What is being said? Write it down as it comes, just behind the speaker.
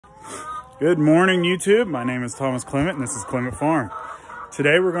Good morning, YouTube. My name is Thomas Clement and this is Clement Farm.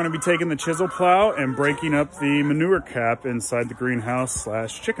 Today we're going to be taking the chisel plow and breaking up the manure cap inside the greenhouse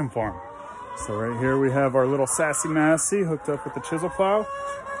slash chicken farm. So right here we have our little Sassy Massey hooked up with the chisel plow.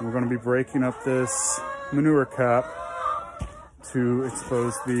 We're going to be breaking up this manure cap to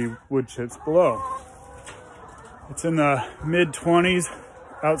expose the wood chips below. It's in the mid-20s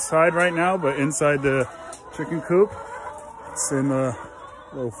outside right now, but inside the chicken coop, it's in the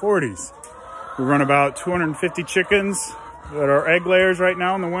low 40s. We run about 250 chickens that are egg layers right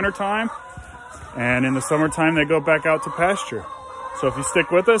now in the wintertime. And in the summertime, they go back out to pasture. So if you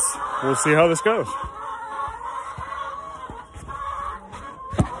stick with us, we'll see how this goes.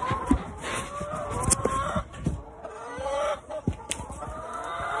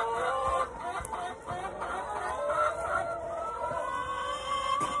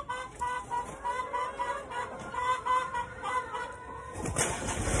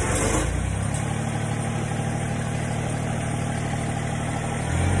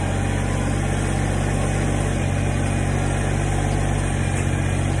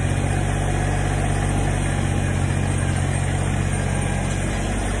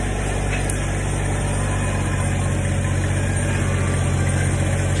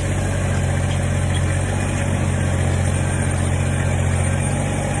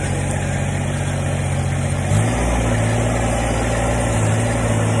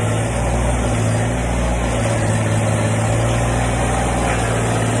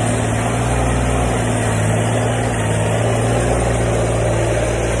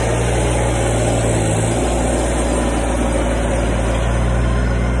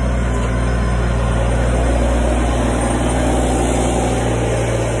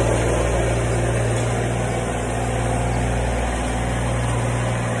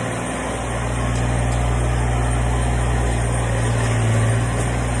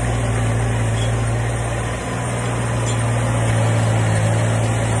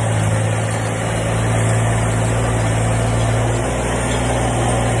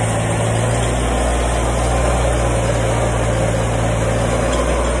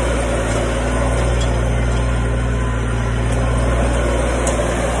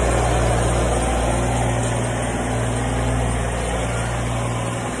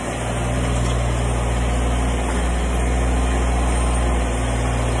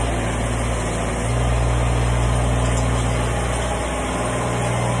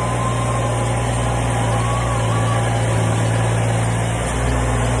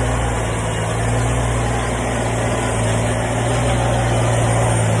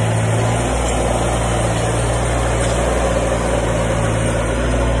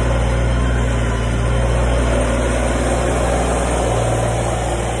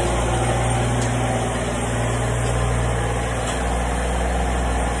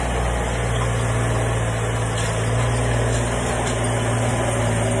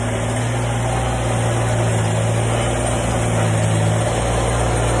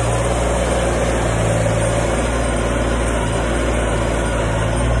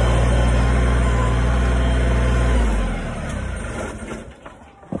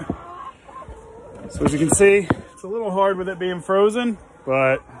 So as you can see, it's a little hard with it being frozen,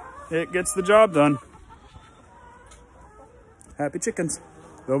 but it gets the job done. Happy chickens.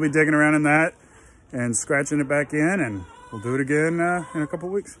 They'll be digging around in that and scratching it back in, and we'll do it again in a couple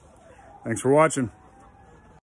of weeks. Thanks for watching.